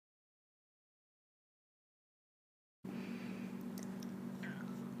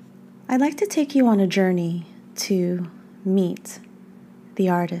I'd like to take you on a journey to meet the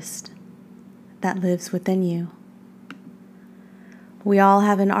artist that lives within you. We all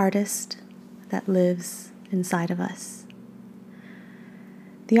have an artist that lives inside of us.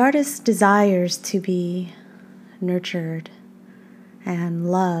 The artist desires to be nurtured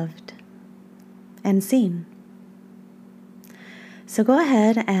and loved and seen. So go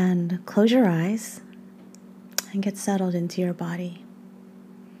ahead and close your eyes and get settled into your body.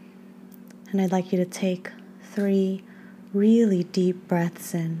 And I'd like you to take 3 really deep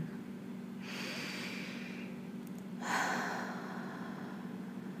breaths in.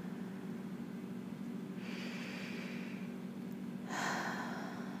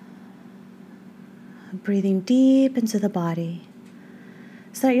 Breathing deep into the body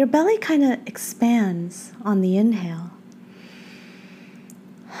so that your belly kind of expands on the inhale.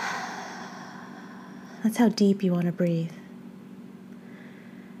 That's how deep you want to breathe.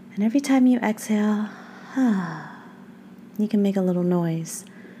 And every time you exhale, you can make a little noise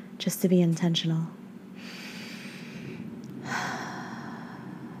just to be intentional.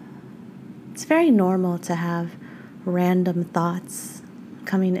 It's very normal to have random thoughts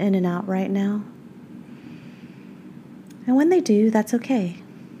coming in and out right now. And when they do, that's okay.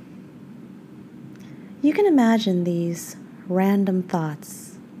 You can imagine these random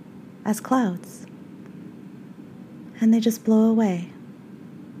thoughts as clouds, and they just blow away.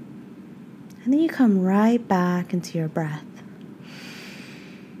 And then you come right back into your breath.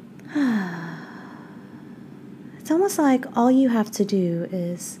 It's almost like all you have to do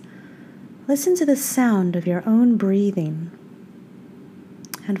is listen to the sound of your own breathing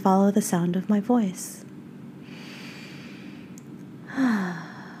and follow the sound of my voice.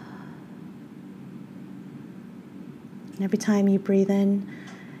 And every time you breathe in,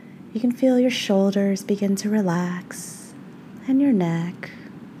 you can feel your shoulders begin to relax and your neck.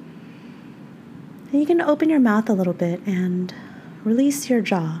 And you can open your mouth a little bit and release your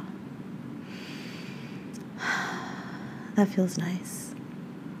jaw. That feels nice.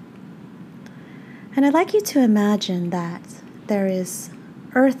 And I'd like you to imagine that there is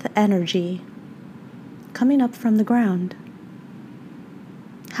earth energy coming up from the ground.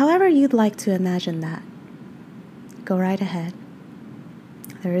 However you'd like to imagine that, go right ahead.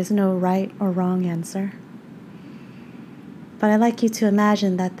 There is no right or wrong answer. But I'd like you to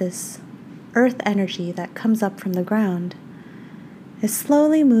imagine that this earth energy that comes up from the ground is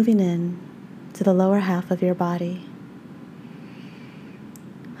slowly moving in to the lower half of your body.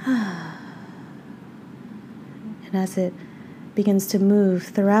 And as it begins to move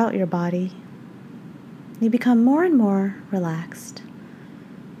throughout your body, you become more and more relaxed,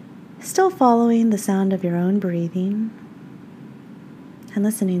 still following the sound of your own breathing and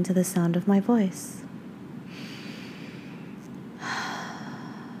listening to the sound of my voice.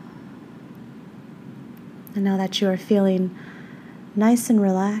 And now that you are feeling nice and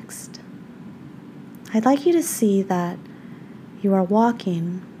relaxed, I'd like you to see that you are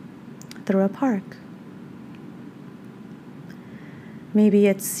walking through a park. Maybe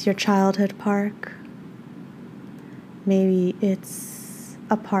it's your childhood park. Maybe it's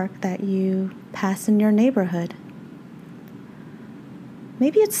a park that you pass in your neighborhood.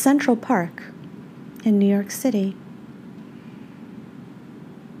 Maybe it's Central Park in New York City.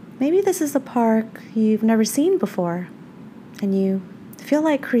 Maybe this is a park you've never seen before, and you feel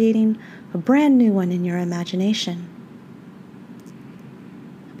like creating a brand new one in your imagination.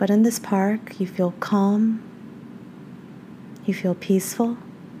 But in this park, you feel calm, you feel peaceful,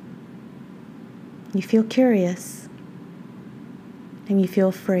 you feel curious, and you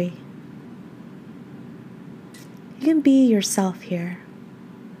feel free. You can be yourself here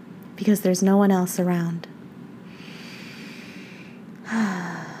because there's no one else around.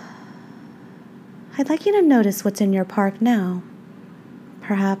 I'd like you to notice what's in your park now.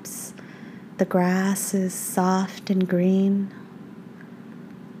 Perhaps the grass is soft and green.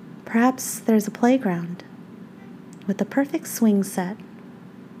 Perhaps there's a playground with the perfect swing set.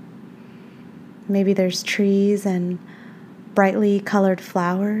 Maybe there's trees and brightly colored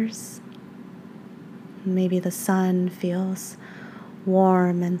flowers. Maybe the sun feels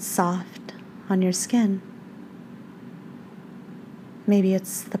warm and soft on your skin. Maybe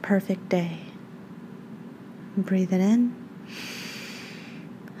it's the perfect day. Breathe it in.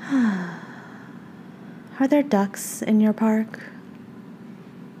 Are there ducks in your park?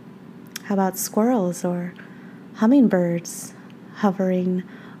 How about squirrels or hummingbirds hovering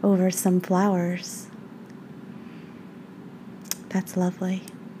over some flowers? That's lovely.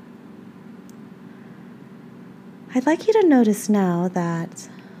 I'd like you to notice now that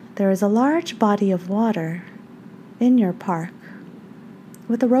there is a large body of water in your park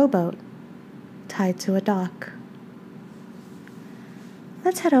with a rowboat tied to a dock.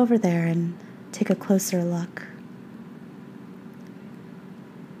 Let's head over there and take a closer look.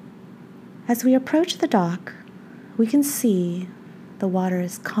 As we approach the dock, we can see the water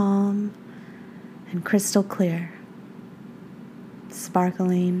is calm and crystal clear,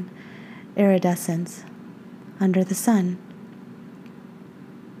 sparkling iridescent under the sun.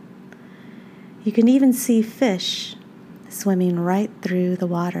 You can even see fish swimming right through the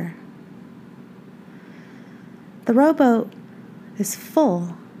water. The rowboat is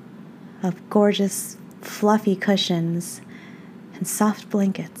full of gorgeous, fluffy cushions and soft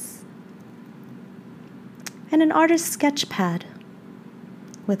blankets, and an artist's sketch pad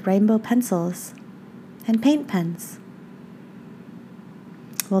with rainbow pencils and paint pens.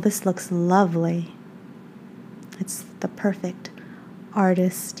 Well, this looks lovely. It's the perfect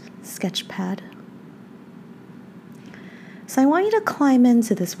artist sketch pad. So I want you to climb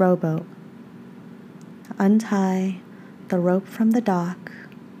into this rowboat, untie the rope from the dock,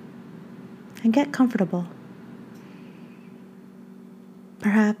 and get comfortable.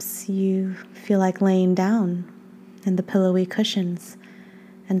 Perhaps you feel like laying down in the pillowy cushions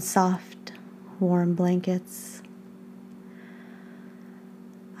and soft, warm blankets.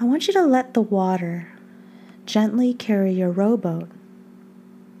 I want you to let the water gently carry your rowboat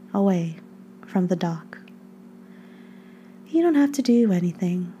away from the dock. You don't have to do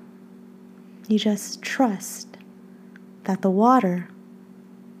anything. You just trust that the water,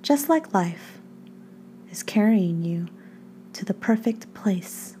 just like life, is carrying you to the perfect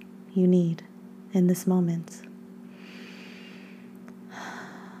place you need in this moment.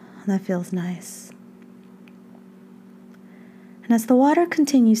 That feels nice. And as the water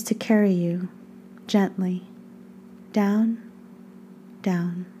continues to carry you gently down,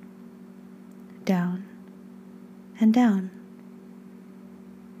 down, down, and down,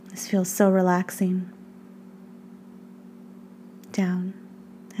 this feels so relaxing. Down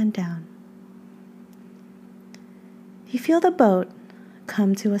and down. You feel the boat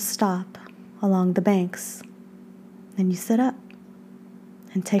come to a stop along the banks, and you sit up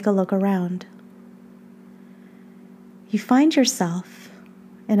and take a look around. You find yourself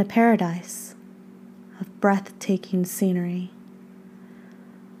in a paradise of breathtaking scenery,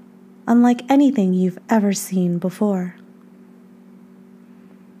 unlike anything you've ever seen before.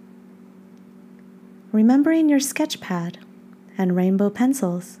 Remembering your sketch pad and rainbow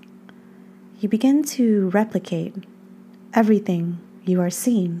pencils, you begin to replicate everything you are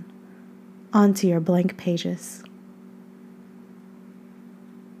seeing onto your blank pages.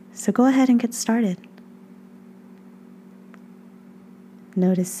 So go ahead and get started.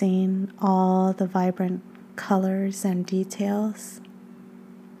 Noticing all the vibrant colors and details.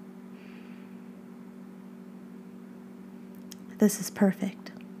 This is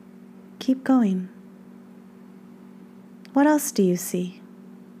perfect. Keep going. What else do you see?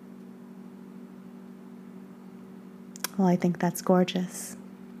 Well, I think that's gorgeous.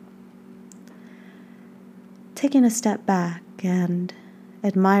 Taking a step back and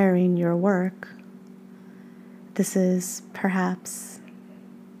admiring your work, this is perhaps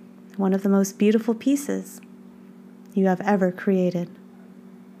one of the most beautiful pieces you have ever created.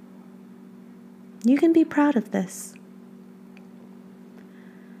 You can be proud of this.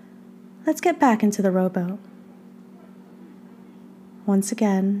 Let's get back into the rowboat. Once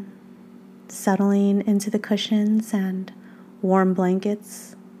again, settling into the cushions and warm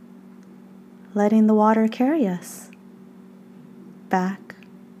blankets, letting the water carry us back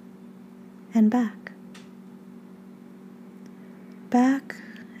and back. Back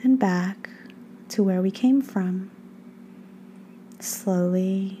and back to where we came from,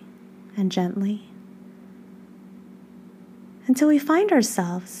 slowly and gently, until we find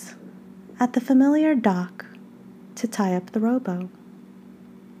ourselves at the familiar dock to tie up the rowboat.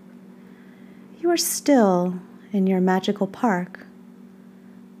 You are still in your magical park,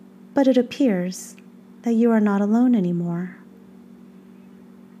 but it appears that you are not alone anymore.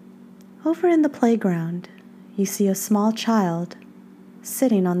 Over in the playground, you see a small child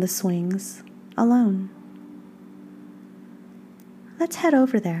sitting on the swings alone. Let's head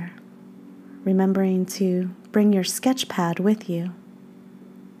over there, remembering to bring your sketch pad with you.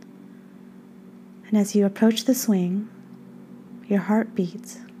 And as you approach the swing, your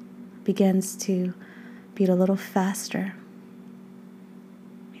heartbeat begins to beat a little faster.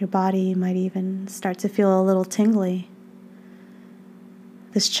 Your body might even start to feel a little tingly.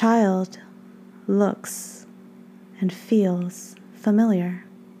 This child looks and feels familiar.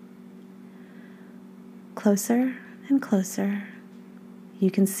 Closer and closer, you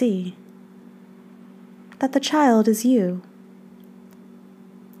can see that the child is you.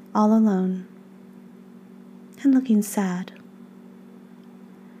 all alone, and looking sad.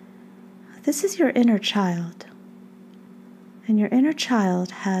 This is your inner child, and your inner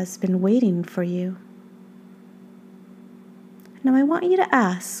child has been waiting for you. Now I want you to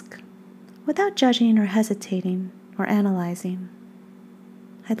ask, without judging or hesitating or analyzing,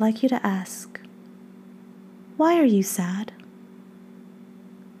 I'd like you to ask, why are you sad?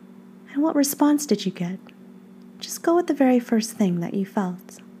 And what response did you get? Just go with the very first thing that you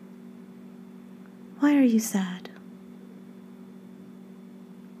felt. Why are you sad?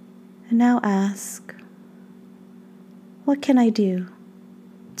 And now ask, what can I do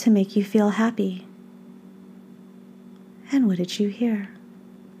to make you feel happy? And what did you hear?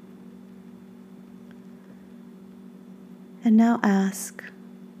 And now ask,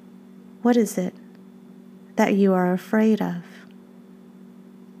 what is it that you are afraid of?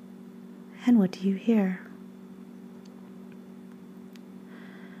 And what do you hear?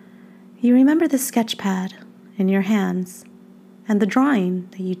 You remember the sketch pad in your hands and the drawing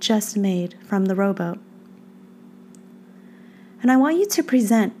that you just made from the rowboat. And I want you to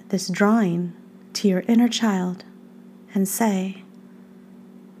present this drawing to your inner child and say,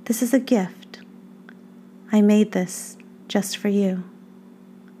 this is a gift. I made this just for you.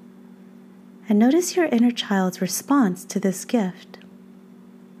 And notice your inner child's response to this gift.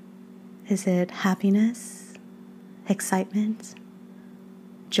 Is it happiness, excitement,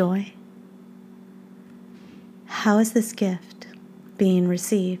 joy? How is this gift being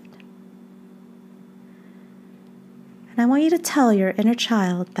received? And I want you to tell your inner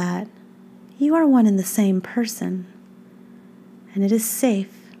child that you are one and the same person, and it is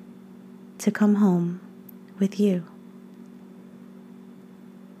safe to come home with you.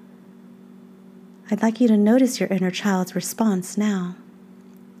 I'd like you to notice your inner child's response now.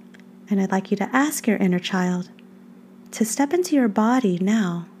 And I'd like you to ask your inner child to step into your body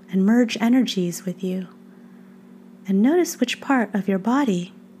now and merge energies with you. And notice which part of your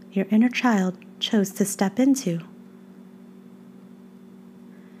body your inner child chose to step into.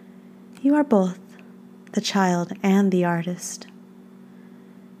 You are both the child and the artist.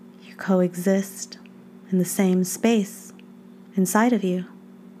 You coexist in the same space inside of you.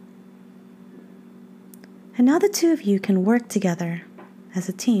 And now the two of you can work together as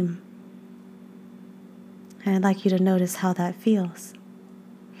a team. And I'd like you to notice how that feels.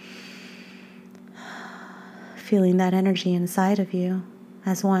 Feeling that energy inside of you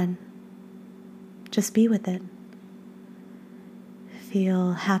as one. Just be with it.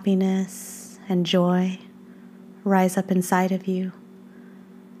 Feel happiness and joy rise up inside of you,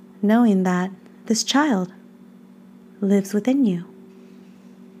 knowing that this child lives within you,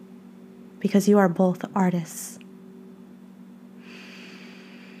 because you are both artists.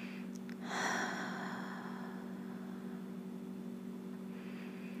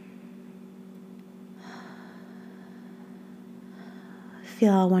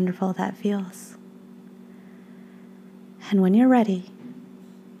 Feel how wonderful that feels. And when you're ready,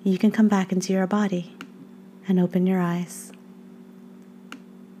 you can come back into your body and open your eyes.